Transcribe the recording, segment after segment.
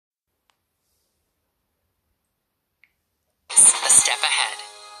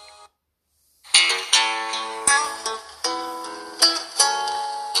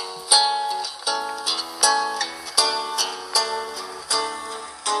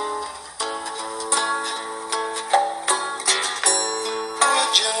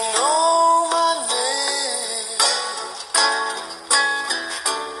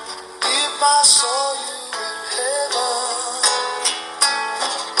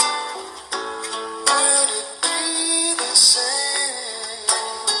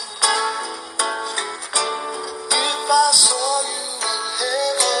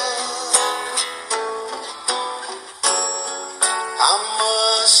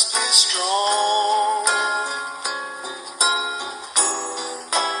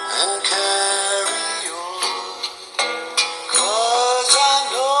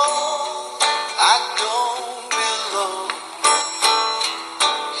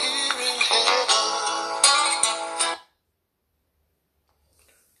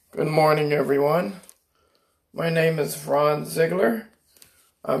Good morning, everyone. My name is Ron Ziegler.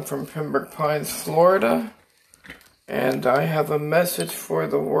 I'm from Pembroke Pines, Florida, and I have a message for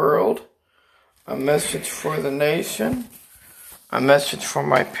the world, a message for the nation, a message for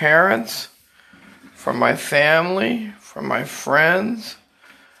my parents, for my family, for my friends,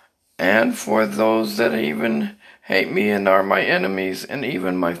 and for those that even hate me and are my enemies, and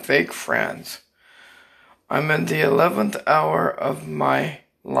even my fake friends. I'm in the 11th hour of my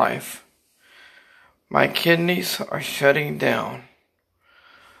life. My kidneys are shutting down.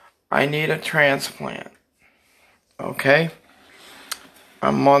 I need a transplant. Okay?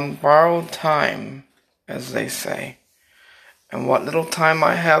 I'm on borrowed time, as they say. And what little time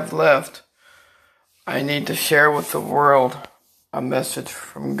I have left, I need to share with the world a message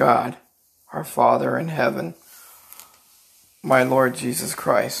from God, our Father in heaven, my Lord Jesus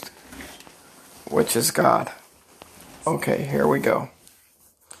Christ, which is God. Okay, here we go.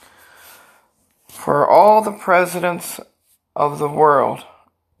 For all the presidents of the world,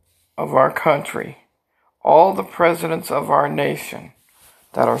 of our country, all the presidents of our nation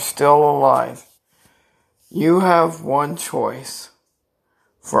that are still alive, you have one choice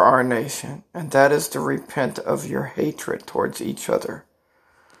for our nation, and that is to repent of your hatred towards each other.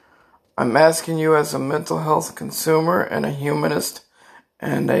 I'm asking you as a mental health consumer and a humanist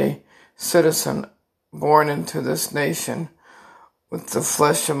and a citizen born into this nation with the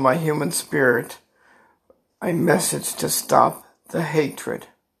flesh of my human spirit, a message to stop the hatred.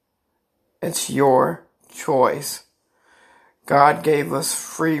 It's your choice. God gave us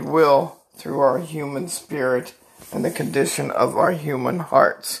free will through our human spirit and the condition of our human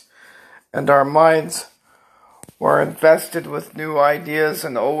hearts. And our minds were invested with new ideas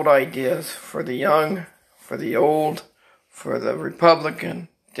and old ideas for the young, for the old, for the Republican,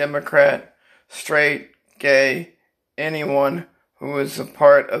 Democrat, straight, gay, anyone who is a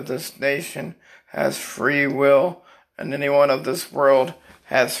part of this nation has free will, and anyone of this world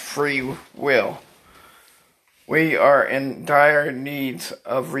has free will. We are in dire needs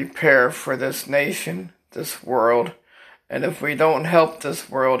of repair for this nation, this world, and if we don't help this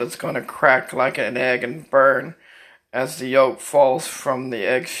world, it's going to crack like an egg and burn as the yolk falls from the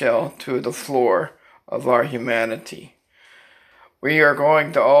eggshell to the floor of our humanity. We are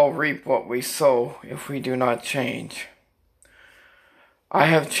going to all reap what we sow if we do not change. I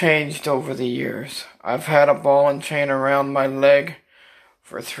have changed over the years. I've had a ball and chain around my leg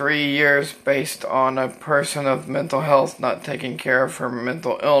for 3 years based on a person of mental health not taking care of her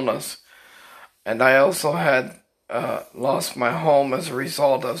mental illness. And I also had lost my home as a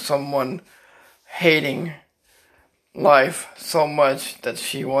result of someone hating life so much that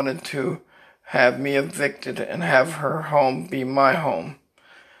she wanted to have me evicted and have her home be my home.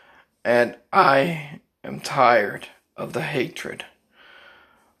 And I am tired of the hatred.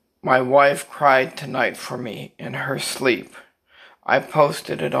 My wife cried tonight for me in her sleep. I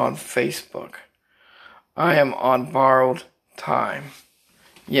posted it on Facebook. I am on borrowed time.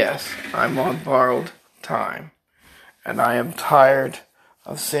 Yes, I'm on borrowed time. And I am tired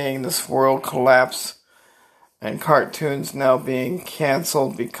of seeing this world collapse and cartoons now being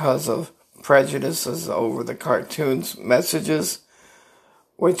canceled because of prejudices over the cartoons' messages,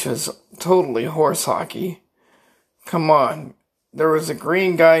 which is totally horse hockey. Come on. There was a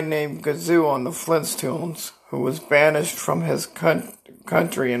green guy named Gazoo on the Flintstones who was banished from his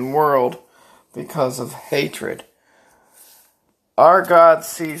country and world because of hatred. Our God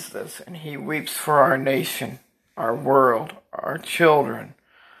sees this, and he weeps for our nation, our world, our children,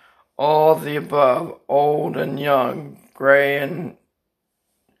 all the above, old and young, gray and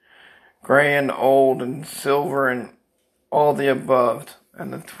old and silver and all the above,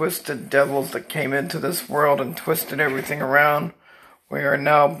 and the twisted devils that came into this world and twisted everything around. We are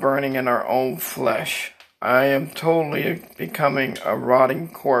now burning in our own flesh. I am totally becoming a rotting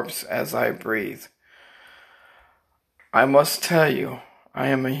corpse as I breathe. I must tell you, I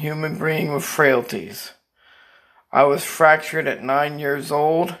am a human being with frailties. I was fractured at 9 years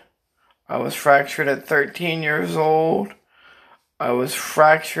old. I was fractured at 13 years old. I was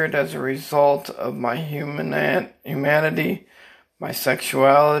fractured as a result of my humanity, my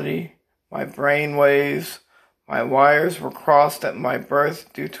sexuality, my brain waves. My wires were crossed at my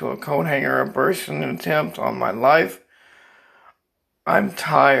birth due to a coat hanger abortion attempt on my life. I'm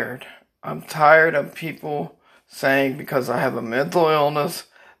tired. I'm tired of people saying because I have a mental illness,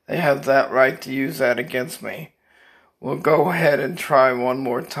 they have that right to use that against me. Well, go ahead and try one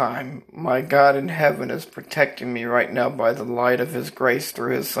more time. My God in heaven is protecting me right now by the light of his grace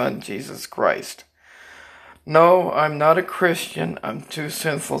through his Son, Jesus Christ. No, I'm not a Christian. I'm too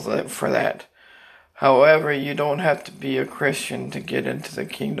sinful for that. However, you don't have to be a Christian to get into the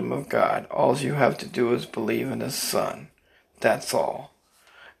kingdom of God. All you have to do is believe in His Son. That's all.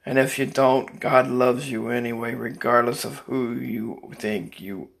 And if you don't, God loves you anyway, regardless of who you think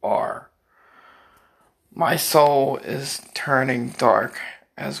you are. My soul is turning dark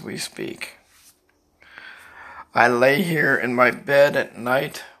as we speak. I lay here in my bed at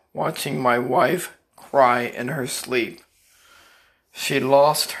night, watching my wife cry in her sleep. She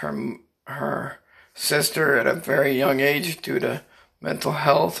lost her sister at a very young age due to mental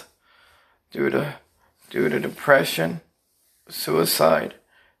health, due to depression, suicide.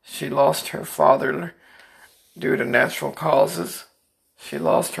 She lost her father due to natural causes. She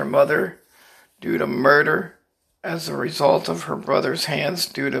lost her mother due to murder as a result of her brother's hands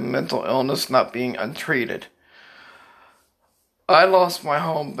due to mental illness not being untreated. I lost my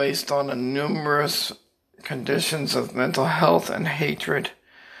home based on the numerous conditions of mental health and hatred,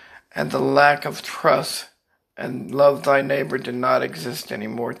 and the lack of trust and love thy neighbor did not exist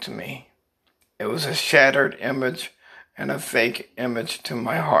anymore to me. It was a shattered image and a fake image to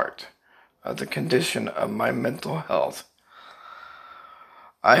my heart of the condition of my mental health.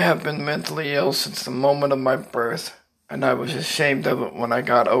 I have been mentally ill since the moment of my birth, and I was ashamed of it when I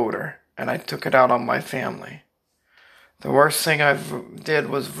got older, and I took it out on my family. The worst thing I did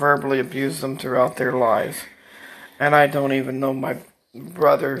was verbally abuse them throughout their lives, and I don't even know my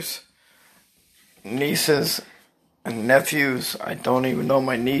brothers, nieces, and nephews. I don't even know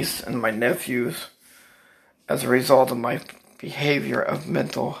my niece and my nephews as a result of my behavior of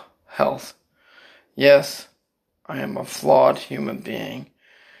mental health. Yes, I am a flawed human being.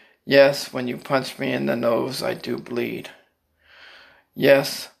 Yes, when you punch me in the nose, I do bleed.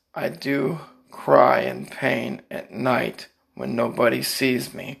 Yes, I do cry in pain at night when nobody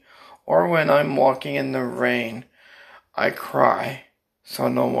sees me, or when I'm walking in the rain. I cry so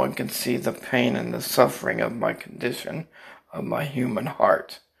no one can see the pain and the suffering of my condition of my human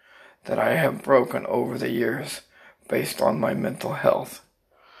heart that I have broken over the years based on my mental health.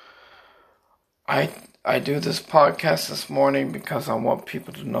 I do this podcast this morning because I want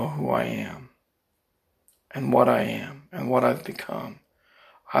people to know who I am and what I am and what I've become.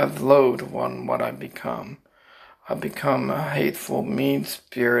 I've loathed on what I've become. I've become a hateful,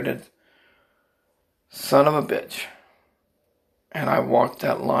 mean-spirited son of a bitch. And I walked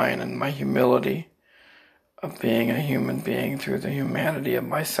that line in my humility of being a human being through the humanity of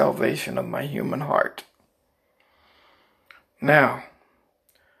my salvation of my human heart. Now,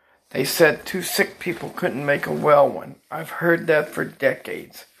 they said 2 sick people couldn't make a well one. I've heard that for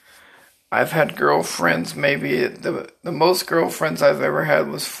decades. I've had girlfriends, maybe the most girlfriends I've ever had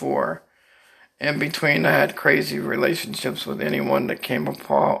was 4. In between, I had crazy relationships with anyone that came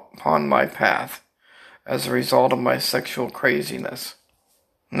upon my path as a result of my sexual craziness.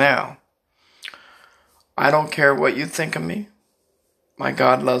 Now, I don't care what you think of me. My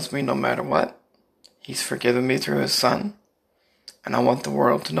God loves me no matter what. He's forgiven me through His Son, and I want the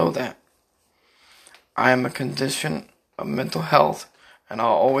world to know that. I am a condition of mental health, and I'll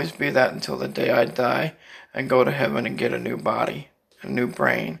always be that until the day I die and go to heaven and get a new body, a new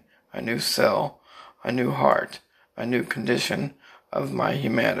brain, a new cell, a new heart, a new condition of my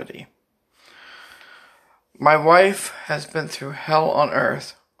humanity. My wife has been through hell on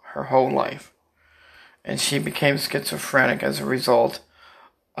earth her whole life, and she became schizophrenic as a result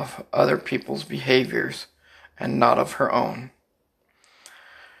of other people's behaviors and not of her own.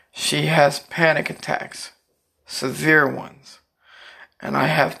 She has panic attacks, severe ones, and I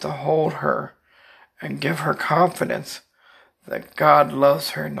have to hold her and give her confidence that God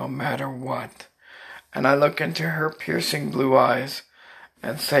loves her no matter what. And I look into her piercing blue eyes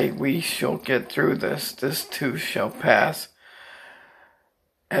and say, we shall get through this. This too shall pass.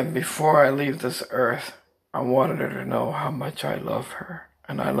 And before I leave this earth, I wanted her to know how much I love her.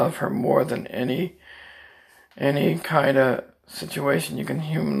 And I love her more than any kind of situation you can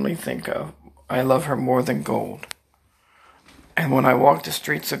humanly think of. I love her more than gold. And when I walk the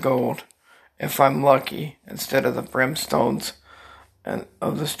streets of gold, if I'm lucky, instead of the brimstones and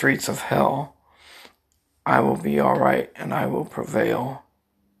of the streets of hell, I will be all right and I will prevail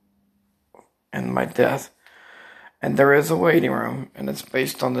in my death. And there is a waiting room, and it's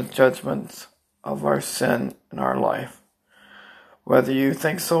based on the judgments of our sin in our life. Whether you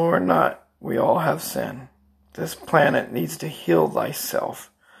think so or not, we all have sin. This planet needs to heal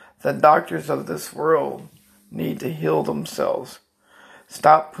thyself. The doctors of this world need to heal themselves.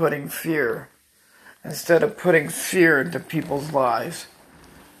 Stop putting fear. Instead of putting fear into people's lives,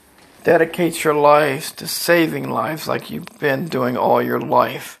 dedicate your lives to saving lives like you've been doing all your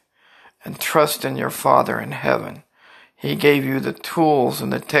life. And trust in your Father in heaven. He gave you the tools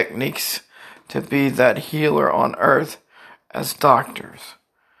and the techniques to be that healer on earth as doctors.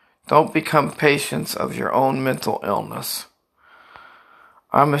 Don't become patients of your own mental illness.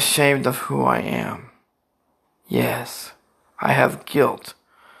 I'm ashamed of who I am. Yes, I have guilt.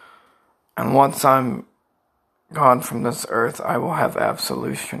 And once I'm gone from this earth, I will have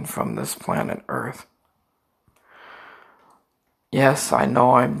absolution from this planet Earth. Yes, I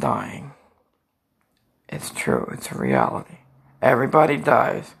know I'm dying. It's true. It's a reality. Everybody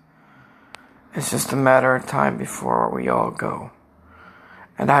dies. It's just a matter of time before we all go.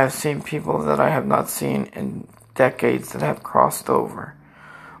 And I have seen people that I have not seen in decades that have crossed over.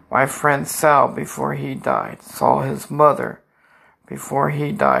 My friend Sal, before he died, saw his mother before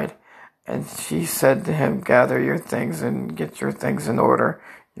he died, and she said to him, "Gather your things and get your things in order.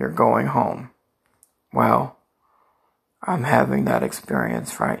 You're going home." Well, I'm having that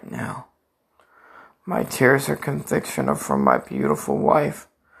experience right now. My tears of conviction are from my beautiful wife,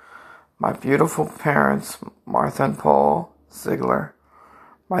 my beautiful parents, Martha and Paul Ziegler,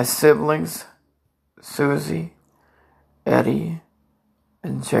 my siblings, Susie, Eddie,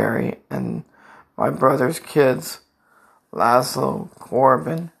 and Jerry, and my brother's kids, Laszlo,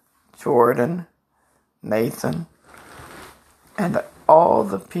 Corbin, Jordan, Nathan, and all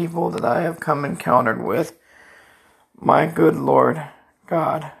the people that I have come encountered with. My good Lord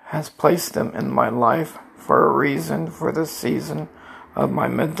God has placed them in my life for a reason, for the season of my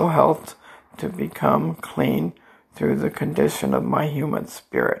mental health to become clean through the condition of my human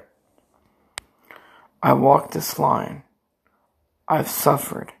spirit. I walk this line. I've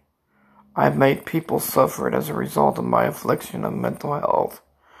suffered. I've made people suffer as a result of my affliction of mental health.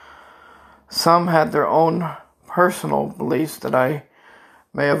 Some had their own personal beliefs that I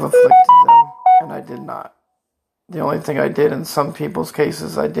may have afflicted them, and I did not. The only thing I did in some people's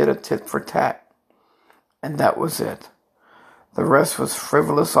cases, I did a tit for tat, and that was it. The rest was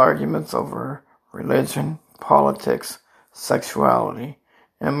frivolous arguments over religion, politics, sexuality,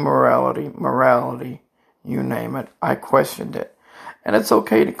 immorality, morality, you name it. I questioned it. And it's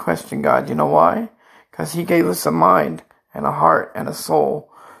okay to question God. You know why? Because He gave us a mind and a heart and a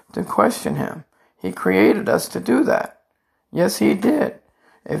soul to question Him. He created us to do that. Yes, He did.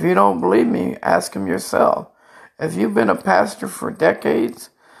 If you don't believe me, ask Him yourself. If you've been a pastor for decades,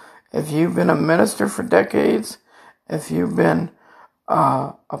 if you've been a minister for decades, if you've been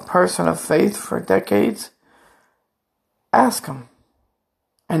a person of faith for decades, ask Him.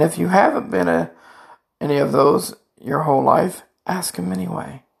 And if you haven't been any of those your whole life, ask Him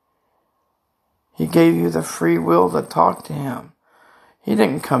anyway. He gave you the free will to talk to Him. He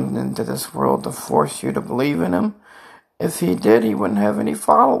didn't come into this world to force you to believe in Him. If He did, He wouldn't have any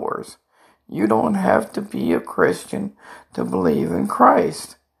followers. You don't have to be a Christian to believe in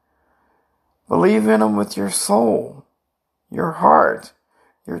Christ. Believe in Him with your soul, your heart,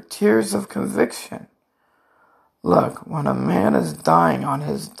 your tears of conviction. Look, when a man is dying on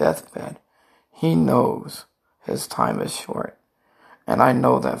his deathbed, he knows his time is short. And I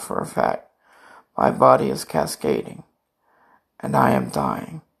know that for a fact. My body is cascading, and I am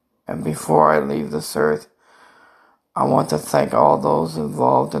dying. And before I leave this earth, I want to thank all those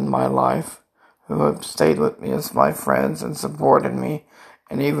involved in my life who have stayed with me as my friends and supported me,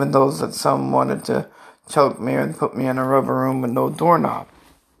 and even those that some wanted to choke me and put me in a rubber room with no doorknob.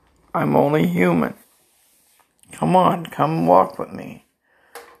 I'm only human. Come on, come walk with me.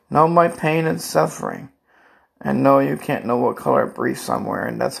 Know my pain and suffering. And no, you can't know what color briefs I'm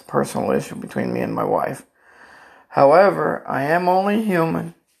wearing. That's a personal issue between me and my wife. However, I am only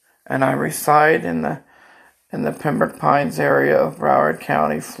human, and I reside in the Pembroke Pines area of Broward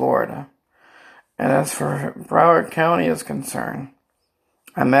County, Florida. And as for Broward County is concerned,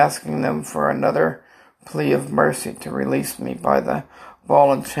 I'm asking them for another plea of mercy to release me by the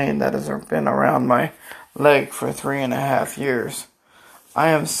ball and chain that has been around my leg for 3.5 years. I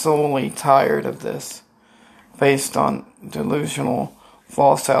am solely tired of this, based on delusional,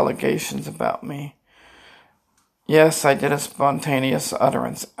 false allegations about me. Yes, I did a spontaneous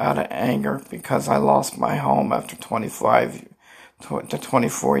utterance out of anger because I lost my home after 25 to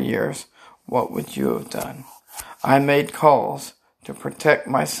 24 years. What would you have done? I made calls to protect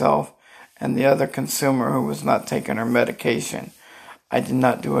myself and the other consumer who was not taking her medication. I did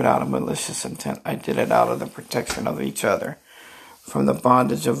not do it out of malicious intent. I did it out of the protection of each other from the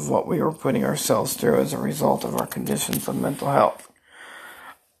bondage of what we were putting ourselves through as a result of our conditions of mental health.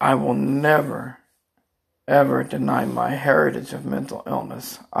 I will never, ever deny my heritage of mental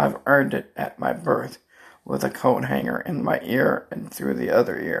illness. I've earned it at my birth with a coat hanger in my ear and through the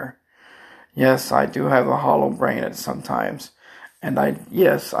other ear. Yes, I do have a hollow brain at sometimes. And I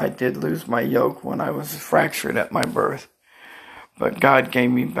did lose my yoke when I was fractured at my birth. But God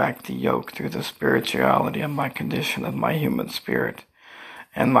gave me back the yoke through the spirituality of my condition of my human spirit,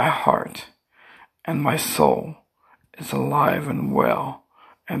 and my heart and my soul is alive and well.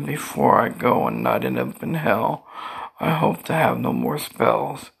 And before I go and not end up in hell, I hope to have no more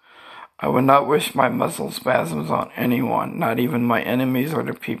spells. I would not wish my muscle spasms on anyone, not even my enemies or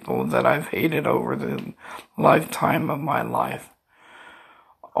the people that I've hated over the lifetime of my life.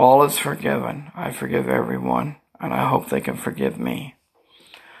 All is forgiven. I forgive everyone, and I hope they can forgive me.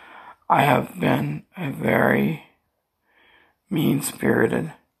 I have been a very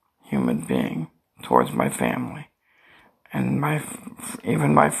mean-spirited human being towards my family and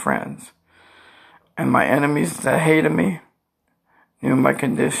even my friends. And my enemies that hated me knew my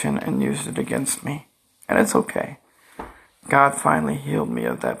condition and used it against me. And it's okay. God finally healed me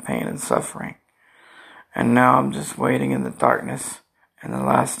of that pain and suffering. And now I'm just waiting in the darkness in the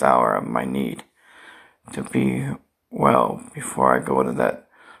last hour of my need to be well before I go to that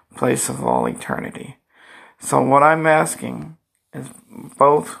place of all eternity. So what I'm asking is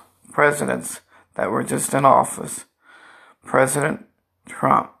both presidents that were just in office, President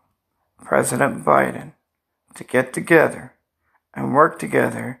Trump, President Biden, to get together and work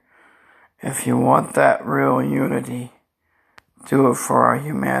together. If you want that real unity, do it for our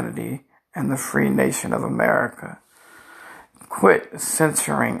humanity and the free nation of America. Quit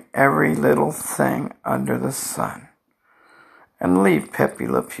censoring every little thing under the sun. And leave Pepe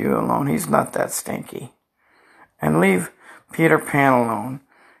Le Pew alone. He's not that stinky. And leave Peter Pan alone.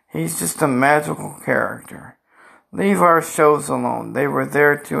 He's just a magical character. Leave our shows alone. They were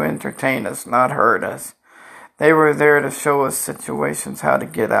there to entertain us, not hurt us. They were there to show us situations how to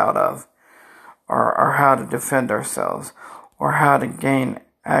get out of, or how to defend ourselves, or how to gain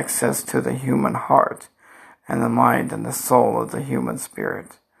access to the human heart and the mind and the soul of the human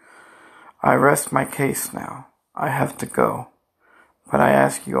spirit. I rest my case now. I have to go. But I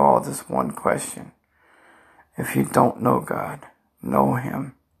ask you all this one question. If you don't know God, know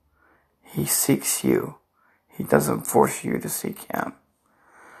Him. He seeks you. He doesn't force you to seek Him.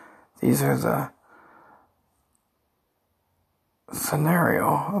 These are the scenario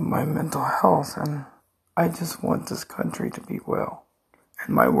of my mental health, and I just want this country to be well,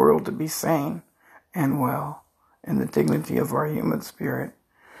 and my world to be sane and well, in the dignity of our human spirit.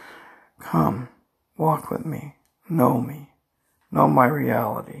 Come, walk with me, know my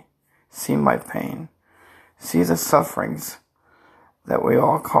reality, see my pain, see the sufferings that we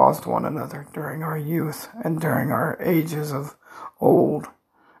all caused one another during our youth and during our ages of old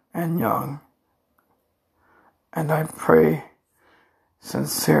and young. And I pray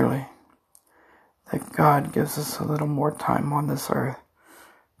sincerely that God gives us a little more time on this earth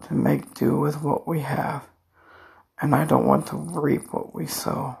to make do with what we have. And I don't want to reap what we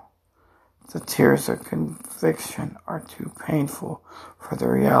sow. The tears of conviction are too painful for the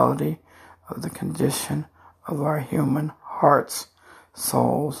reality of the condition of our human hearts,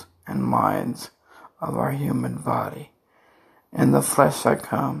 souls, and minds, of our human body. In the flesh I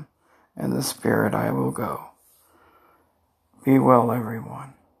come, in the spirit I will go. Be well,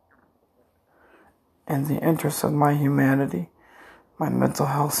 everyone. In the interest of my humanity, my mental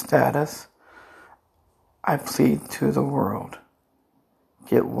health status, I plead to the world.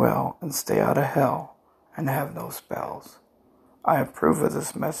 Get well and stay out of hell and have no spells. I approve of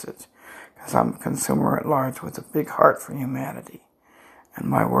this message because I'm a consumer at large with a big heart for humanity and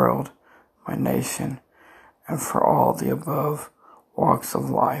my world, my nation, and for all the above walks of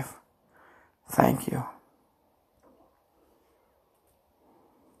life. Thank you.